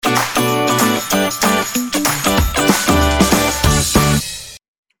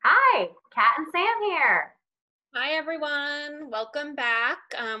welcome back.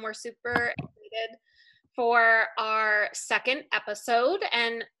 We're super excited for our second episode,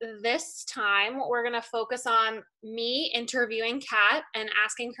 and this time we're going to focus on me interviewing Kat and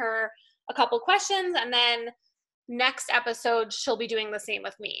asking her a couple questions, and then next episode she'll be doing the same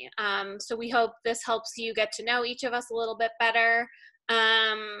with me. So we hope this helps you get to know each of us a little bit better.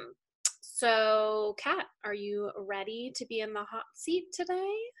 So Kat, are you ready to be in the hot seat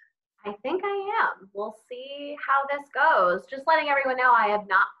today? I think I am. We'll see how this goes. Just letting everyone know I have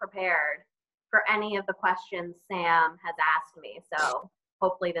not prepared for any of the questions Sam has asked me. So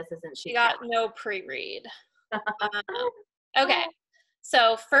hopefully this isn't She got challenging. no pre-read. Okay.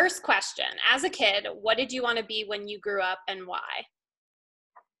 So first question. As a kid, what did you want to be when you grew up and why?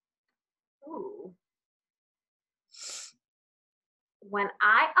 Ooh.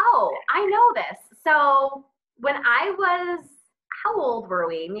 I know this. So when I was, how old were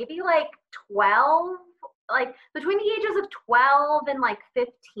we? Maybe like 12, like between the ages of 12 and like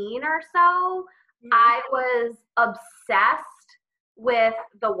 15 or so, I was obsessed with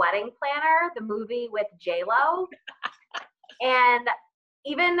The Wedding Planner, the movie with J-Lo. And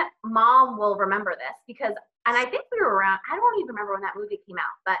even Mom will remember this because, and I think we were around, I don't even remember when that movie came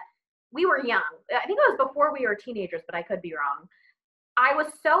out, but we were young. I think it was before we were teenagers, but I could be wrong. I was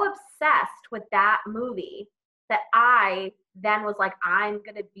so obsessed with that movie that I then was like, I'm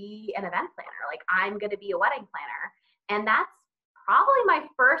going to be an event planner. Like, I'm going to be a wedding planner. And that's probably my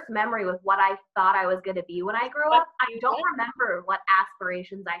first memory with what I thought I was going to be when I grew up. I don't remember what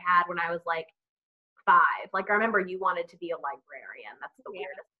aspirations I had when I was like 5. Like, I remember you wanted to be a librarian. That's the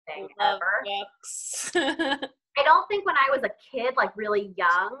weirdest thing ever. I don't think when I was a kid, like really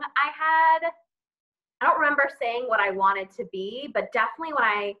young, I don't remember saying what I wanted to be, but definitely when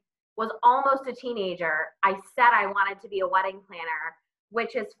I was almost a teenager, I said I wanted to be a wedding planner,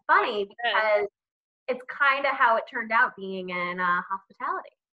 which is funny because it's kind of how it turned out being in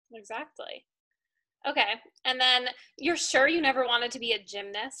hospitality. Exactly. Okay. And then you're sure you never wanted to be a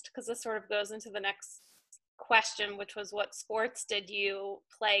gymnast? Because this sort of goes into the next question, which was what sports did you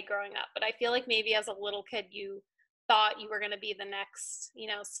play growing up? But I feel like maybe as a little kid, you thought you were going to be the next,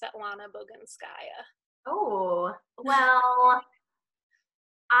 Svetlana Boginskaya. Oh, well,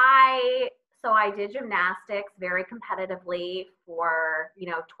 I did gymnastics very competitively for,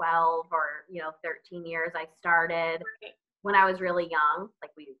 12 or, 13 years. I started when I was really young.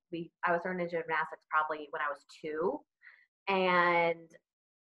 Like I was starting gymnastics probably when I was 2. And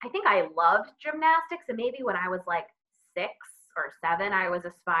I think I loved gymnastics. And maybe when I was like 6 or 7, I was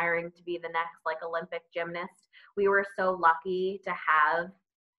aspiring to be the next like Olympic gymnast. We were so lucky to have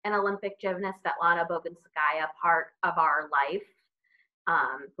an Olympic gymnast, Svetlana Boginskaya, part of our life,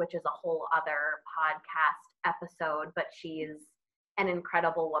 which is a whole other podcast episode, but she's an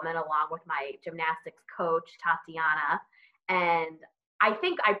incredible woman along with my gymnastics coach, Tatiana. And I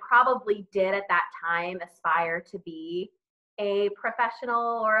think I probably did at that time aspire to be a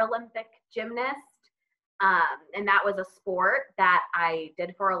professional or Olympic gymnast. And that was a sport that I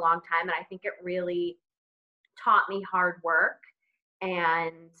did for a long time. And I think it really taught me hard work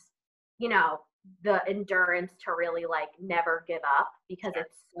and, the endurance to really like never give up because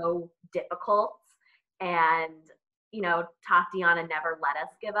it's so difficult. And, Tatiana never let us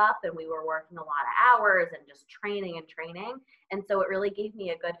give up, and we were working a lot of hours and just training. And so it really gave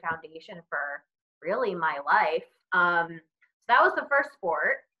me a good foundation for really my life. So that was the first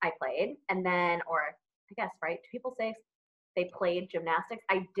sport I played. And then, or I guess, right? Do people say they played gymnastics?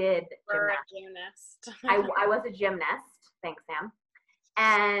 I did gymnastics. I was a gymnast. Thanks, Sam.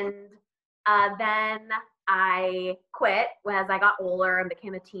 And then I quit as I got older and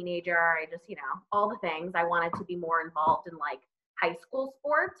became a teenager. I just, all the things. I wanted to be more involved in like high school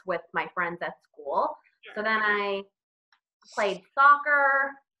sports with my friends at school. So then I played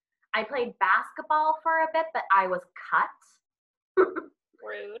soccer. I played basketball for a bit, but I was cut.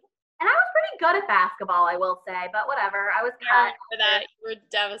 Rude. And I was pretty good at basketball, I will say, but whatever. I was cut. For that, you were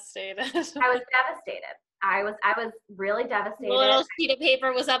devastated. I was devastated. I was really devastated. The little sheet of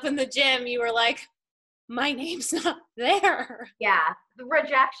paper was up in the gym. You were like, my name's not there. Yeah, the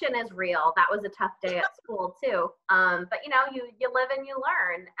rejection is real. That was a tough day at school too. But you live and you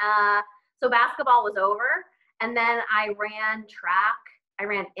learn. So basketball was over, and then I ran track. I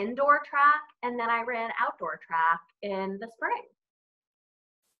ran indoor track, and then I ran outdoor track in the spring.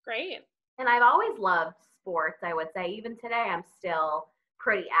 Great. And I've always loved sports, I would say. Even today, I'm still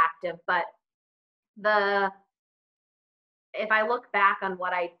pretty active, but if I look back on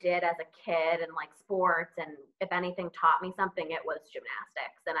what I did as a kid and like sports, and if anything taught me something, it was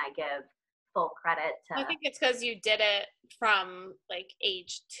gymnastics. And I give full credit to. I think it's because you did it from like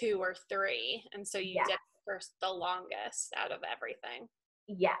age 2 or 3, and so you did it for the longest out of everything.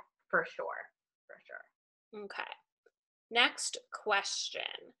 Yeah, for sure. For sure. Okay. Next question.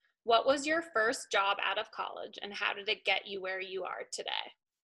 What was your first job out of college and how did it get you where you are today?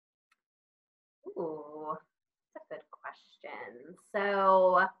 Ooh, that's a good question.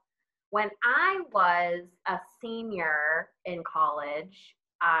 So when I was a senior in college,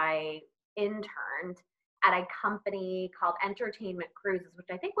 I interned at a company called Entertainment Cruises, which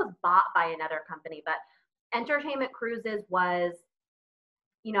I think was bought by another company. But Entertainment Cruises was,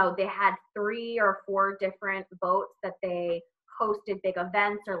 they had 3 or 4 different boats that they hosted big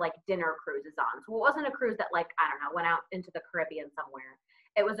events or like dinner cruises on. So it wasn't a cruise that, like, I don't know, went out into the Caribbean somewhere.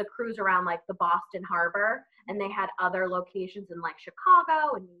 It was a cruise around like the Boston Harbor, and they had other locations in like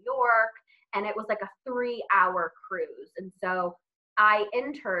Chicago and New York, and it was like a 3-hour cruise. And so I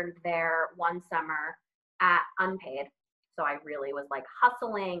interned there one summer at unpaid. So I really was like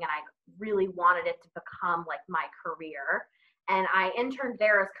hustling, and I really wanted it to become like my career. And I interned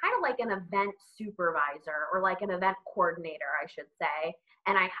there as kind of like an event supervisor, or like an event coordinator, I should say.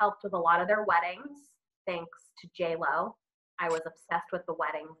 And I helped with a lot of their weddings, thanks to J-Lo. I was obsessed with the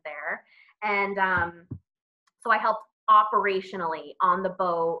weddings there. And so I helped operationally on the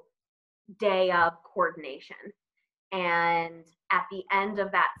boat, day of coordination. And at the end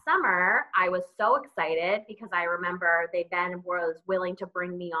of that summer, I was so excited because I remember they then was willing to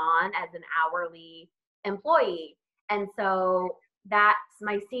bring me on as an hourly employee. And so that's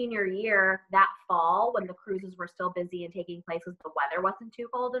my senior year, that fall, when the cruises were still busy and taking place because the weather wasn't too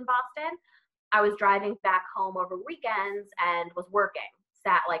cold in Boston. I was driving back home over weekends and was working,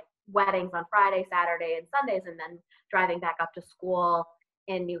 like weddings on Friday, Saturday, and Sundays, and then driving back up to school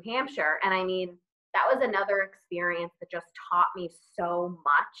in New Hampshire. And I mean, that was another experience that just taught me so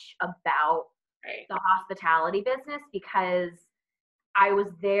much about the hospitality business, because I was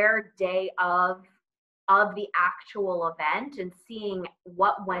there day of the actual event and seeing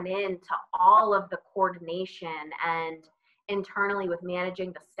what went into all of the coordination and internally with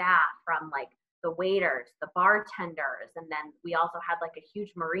managing the staff, from like the waiters, the bartenders, and then we also had like a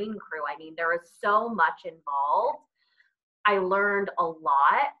huge marine crew. I mean, there was so much involved. I learned a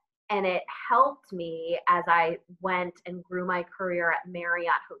lot, and it helped me as I went and grew my career at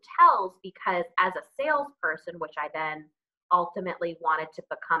Marriott Hotels, because as a salesperson, which I then ultimately wanted to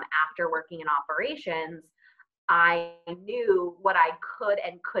become after working in operations, I knew what I could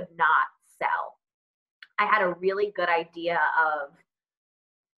and could not sell. I had a really good idea of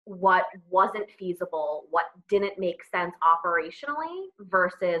what wasn't feasible, what didn't make sense operationally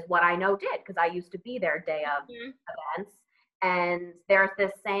versus what I know did, because I used to be there day of events. And there's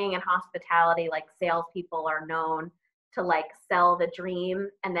this saying in hospitality, like salespeople are known to like sell the dream,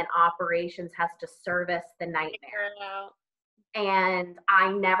 and then operations has to service the nightmare. And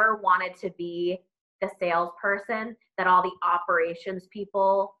I never wanted to be the salesperson that all the operations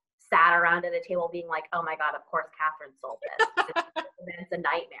people sat around at a table being like, oh my God, of course Catherine sold this. This event's a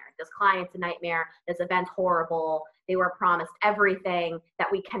nightmare. This client's a nightmare. This event's horrible. They were promised everything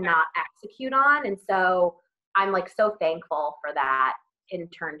that we cannot execute on. And so I'm like so thankful for that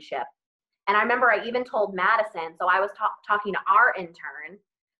internship. And I remember I even told Madison, so I was talking to our intern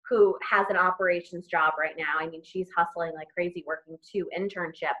who has an operations job right now. I mean, she's hustling like crazy, working 2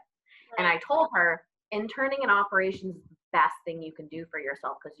 internships. Right. And I told her, interning in operations is the best thing you can do for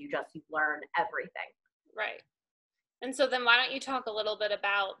yourself, because you learn everything. Right. And so then why don't you talk a little bit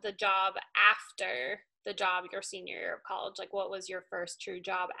about the job after the job your senior year of college? Like, what was your first true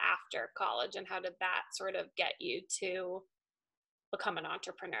job after college, and how did that sort of get you to become an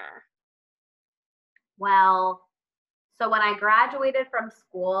entrepreneur? Well, so when I graduated from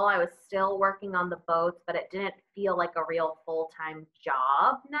school, I was still working on the boats, but it didn't feel like a real full-time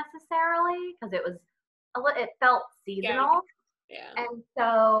job necessarily, because it felt seasonal. Yeah. And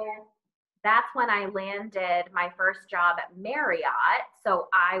so that's when I landed my first job at Marriott. So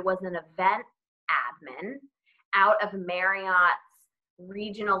I was an event admin out of Marriott's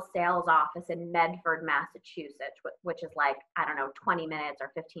regional sales office in Medford, Massachusetts, which is like, I don't know, 20 minutes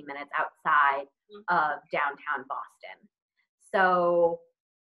or 15 minutes outside of downtown Boston. So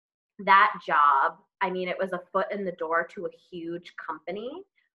that job, I mean, it was a foot in the door to a huge company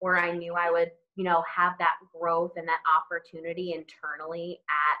where I knew I would, have that growth and that opportunity internally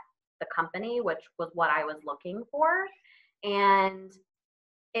at the company, which was what I was looking for. And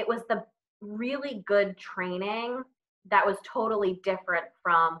it was the really good training that was totally different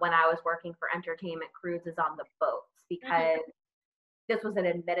from when I was working for Entertainment Cruises on the boats, because this was an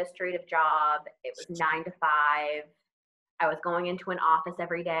administrative job. It was 9 to 5. I was going into an office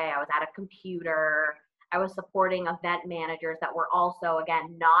every day. I was at a computer. I was supporting event managers that were also,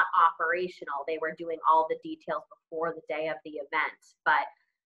 again, not operational. They were doing all the details before the day of the event. But,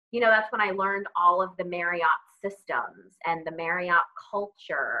 that's when I learned all of the Marriott systems and the Marriott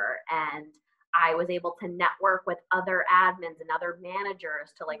culture. And I was able to network with other admins and other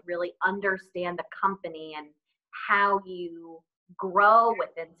managers to like really understand the company and how you grow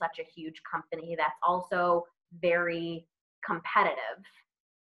within such a huge company that's also very competitive.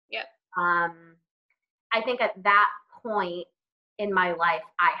 Yep. I think at that point in my life,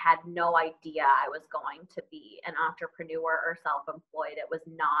 I had no idea I was going to be an entrepreneur or self-employed. It was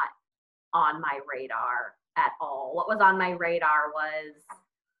not on my radar at all. What was on my radar was,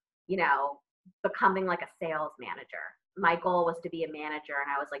 becoming like a sales manager. My goal was to be a manager, and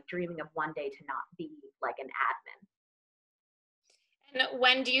I was like dreaming of one day to not be like an admin. And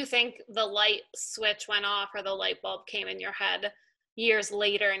when do you think the light switch went off or the light bulb came in your head years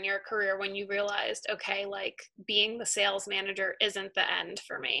later in your career when you realized, okay, like being the sales manager isn't the end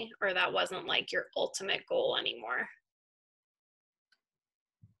for me, or that wasn't like your ultimate goal anymore?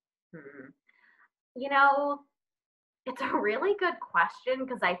 It's a really good question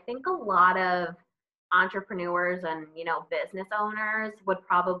because I think a lot of entrepreneurs and, business owners would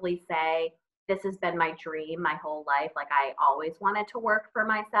probably say, this has been my dream my whole life. Like I always wanted to work for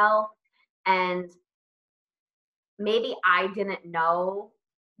myself. And maybe I didn't know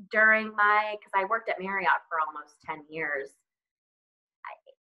because I worked at Marriott for almost 10 years.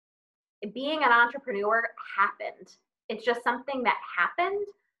 Being an entrepreneur happened. It's just something that happened.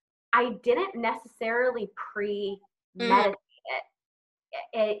 I didn't necessarily premeditate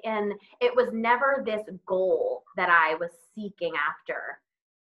it. And it was never this goal that I was seeking after.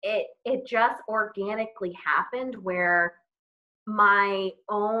 It just organically happened where my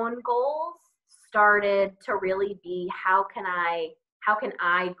own goals started to really be how can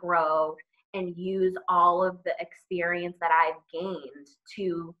I grow and use all of the experience that I've gained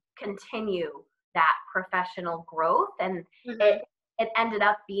to continue that professional growth. And it ended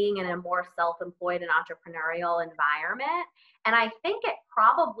up being in a more self-employed and entrepreneurial environment. And I think it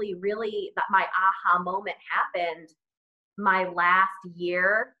probably really, that my aha moment happened my last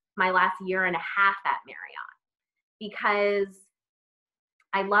year and a half at Marriott, because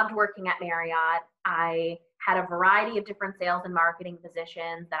I loved working at Marriott. I had a variety of different sales and marketing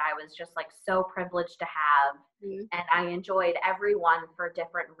positions that I was just like so privileged to have. And I enjoyed everyone for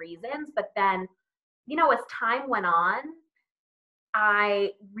different reasons. But then, as time went on,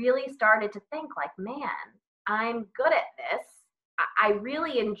 I really started to think like, man, I'm good at this. I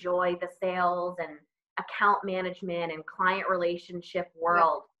really enjoy the sales and account management and client relationship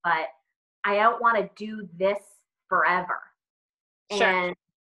world, but I don't want to do this forever. Sure. And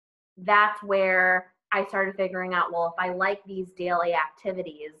that's where I started figuring out, well, if I like these daily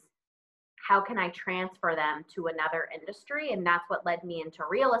activities, how can I transfer them to another industry? And that's what led me into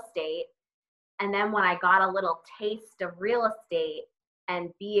real estate. And then when I got a little taste of real estate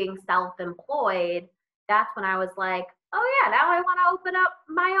and being self-employed, that's when I was like, oh yeah, now I want to open up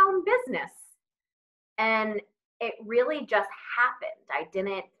my own business. And it really just happened. I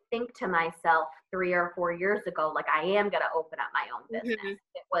didn't think to myself 3 or 4 years ago, like I am going to open up my own business.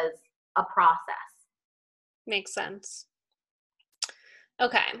 It was a process. Makes sense.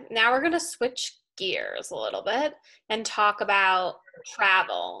 Okay, now we're going to switch gears a little bit and talk about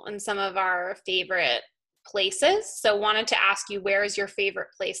travel and some of our favorite places. So wanted to ask you, where is your favorite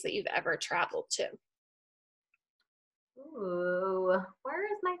place that you've ever traveled to? Ooh, where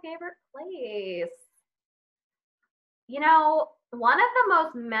is my favorite place? One of the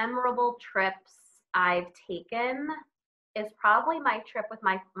most memorable trips I've taken is probably my trip with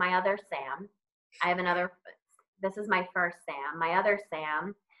my other Sam. I have another, this is my first Sam. My other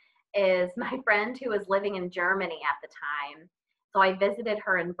Sam is my friend who was living in Germany at the time. So I visited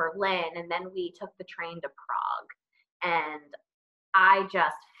her in Berlin, and then we took the train to Prague. And I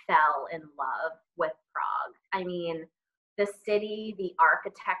just fell in love with Prague. I mean, the city, the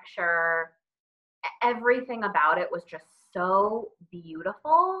architecture, everything about it was just so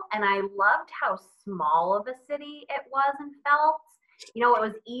beautiful. And I loved how small of a city it was and felt. It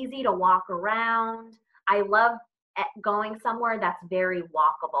was easy to walk around. I love going somewhere that's very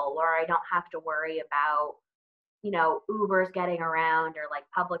walkable, where I don't have to worry about, Ubers getting around or like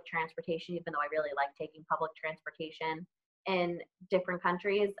public transportation, even though I really like taking public transportation in different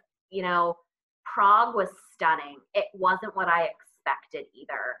countries. Prague was stunning. It wasn't what I expected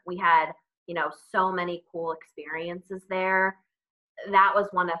either. We had, so many cool experiences there. That was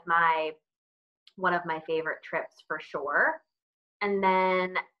one of my favorite trips for sure. And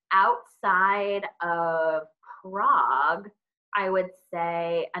then outside of Prague, I would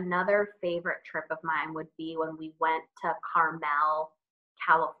say another favorite trip of mine would be when we went to Carmel,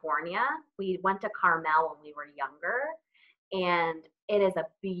 California. We went to Carmel when we were younger, and it is a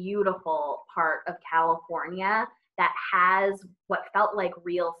beautiful part of California that has what felt like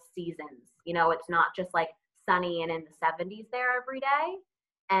real seasons. You know, it's not just like sunny and in the 70s there every day.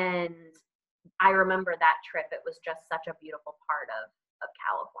 And I remember that trip. It was just such a beautiful part of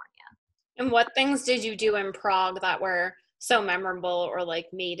California. And what things did you do in Prague that were so memorable or like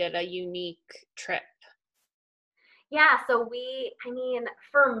made it a unique trip? Yeah, so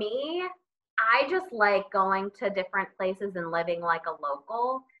for me, I just like going to different places and living like a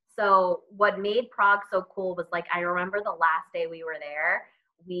local. So what made Prague so cool was like, I remember the last day we were there,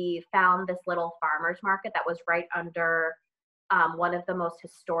 we found this little farmer's market that was right under one of the most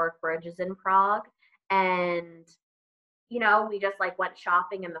historic bridges in Prague. And we just like went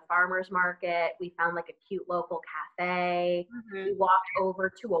shopping in the farmer's market. We found like a cute local cafe. Mm-hmm. We walked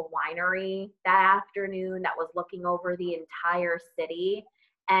over to a winery that afternoon that was looking over the entire city.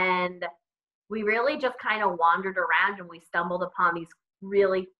 And we really just kind of wandered around and we stumbled upon these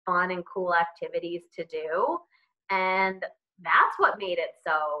really fun and cool activities to do. And that's what made it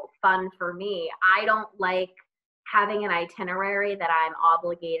so fun for me. I don't like having an itinerary that I'm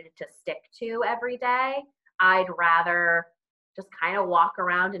obligated to stick to every day. I'd rather just kind of walk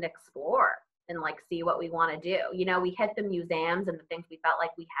around and explore and like see what we want to do. We hit the museums and the things we felt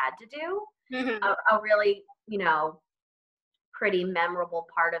like we had to do. Mm-hmm. A really, pretty memorable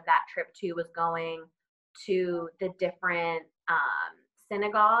part of that trip too was going to the different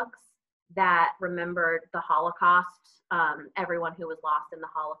synagogues that remembered the Holocaust, everyone who was lost in the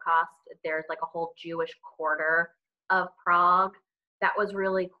Holocaust. There's like a whole Jewish quarter of Prague that was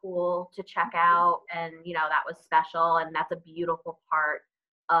really cool to check out, and that was special, and that's a beautiful part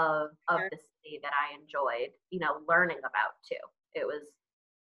of the city that I enjoyed learning about too. It was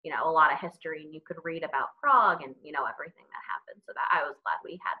a lot of history, and you could read about Prague and everything that happened, so that I was glad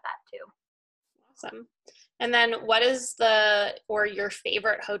we had that too. Awesome. And then what is your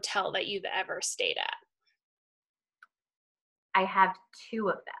favorite hotel that you've ever stayed at? I have two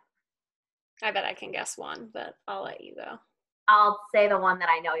of them. I bet I can guess one, but I'll let you go. I'll say the one that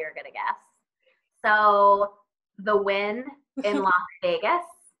I know you're going to guess. So the Wynn in Las Vegas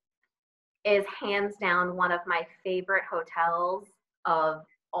is hands down one of my favorite hotels of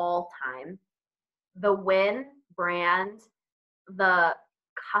all time. The Wynn brand, the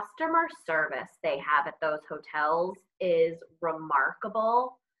customer service they have at those hotels is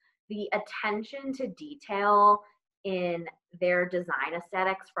remarkable. The attention to detail in their design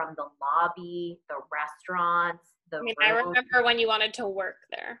aesthetics, from the lobby, the restaurants, I remember when you wanted to work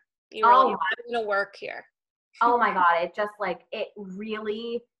there. You were like, I'm going to work here. Oh my God. It just like, it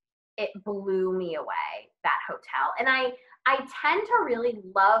blew me away, that hotel. And I tend to really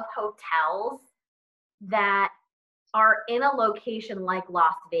love hotels that are in a location like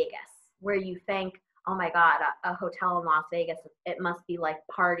Las Vegas, where you think, oh my God, a hotel in Las Vegas, it must be like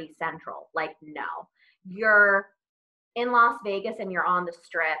party central. Like, no, you're in Las Vegas and you're on the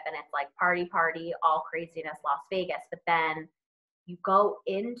strip and it's like party, all craziness, Las Vegas. But then you go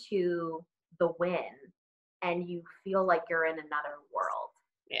into the Wynn and you feel like you're in another world.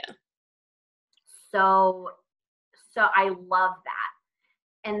 Yeah. So I love that.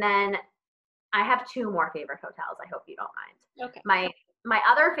 And then I have two more favorite hotels. I hope you don't mind. Okay. My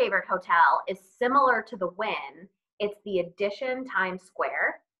other favorite hotel is similar to the Wynn. It's the Edition Times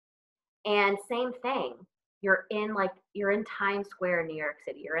Square. And same thing. You're in Times Square in New York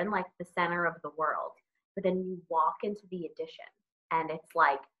City. You're in like the center of the world. But then you walk into the Edition and it's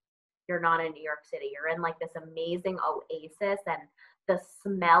like you're not in New York City. You're in like this amazing oasis, and the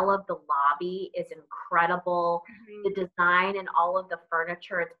smell of the lobby is incredible. Mm-hmm. The design and all of the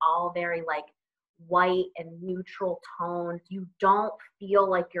furniture, it's all very like white and neutral tones. You don't feel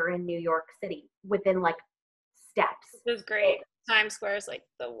like you're in New York City within like steps. This is great. Times Square is like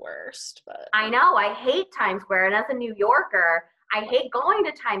the worst, but I know, I hate Times Square, and as a New Yorker, I hate going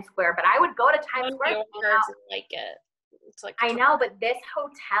to Times Square, but I would go to Times Square. New Yorkers like it. It's like I know, but this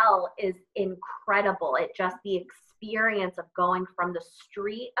hotel is incredible. The experience of going from the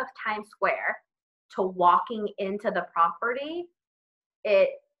street of Times Square to walking into the property,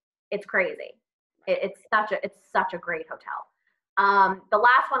 it's crazy. It's such a great hotel. The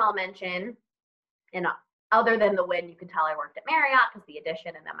last one I'll mention, and other than the Wynn, you can tell I worked at Marriott because the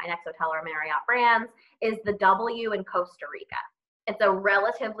Edition, and then my next hotel are Marriott brands, is the W in Costa Rica. It's a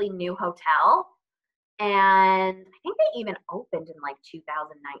relatively new hotel, and I think they even opened in like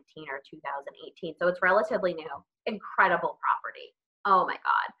 2019 or 2018, so it's relatively new. Incredible property. Oh my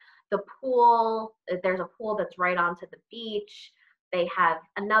God. the pool, there's a pool that's right onto the beach. They have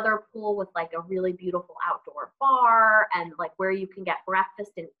another pool with like a really beautiful outdoor bar and like where you can get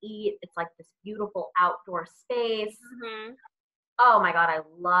breakfast and eat. It's like this beautiful outdoor space. Mm-hmm. Oh my God, I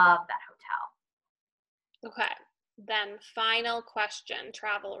love that hotel. Okay. Then final question,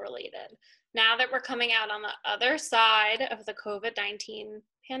 travel related. Now that we're coming out on the other side of the COVID-19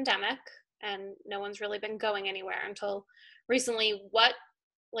 pandemic and no one's really been going anywhere until recently,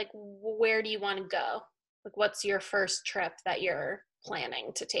 where do you want to go? Like, what's your first trip that you're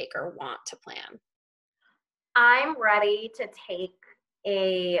planning to take or want to plan? I'm ready to take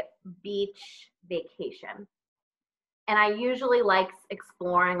a beach vacation. And I usually like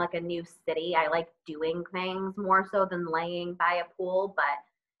exploring like a new city. I like doing things more so than laying by a pool. But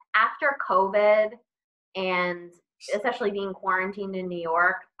after COVID and especially being quarantined in New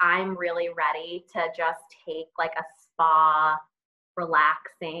York, I'm really ready to just take like a spa,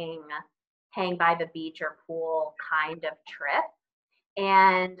 relaxing, hang by the beach or pool kind of trip.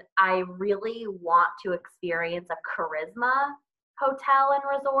 And I really want to experience a Charisma hotel and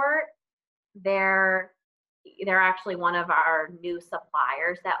resort. They're they're actually one of our new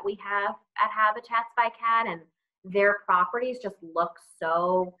suppliers that we have at Habitats by Cat, and their properties just look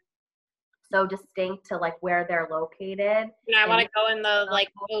so distinct to like where they're located. And I want And to go in the like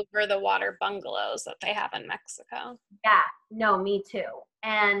over the water bungalows that they have in Mexico. yeah, no, me too.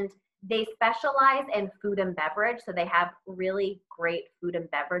 And they specialize in food and beverage, so they have really great food and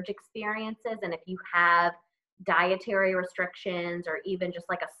beverage experiences. And if you have dietary restrictions or even just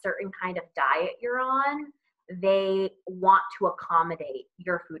like a certain kind of diet you're on, they want to accommodate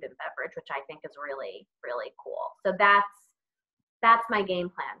your food and beverage, which I think is really, really cool. So that's my game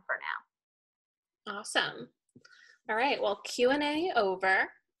plan for now. Awesome. All right. Well, Q&A over.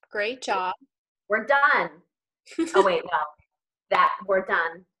 Great job. We're done. Oh wait, no. We're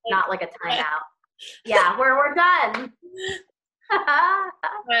done. Not like a timeout. Yeah, we're done.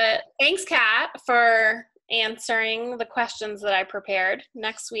 Thanks, Kat, for answering the questions that I prepared.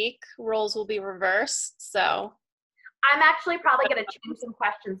 Next week, roles will be reversed. So I'm actually probably going to change some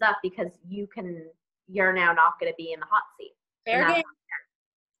questions up because you're now not going to be in the hot seat. Fair game.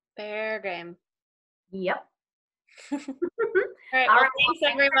 Fair game. Yep. All right. Well, thanks,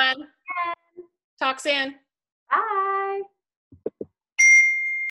 everyone. Talk soon. Bye.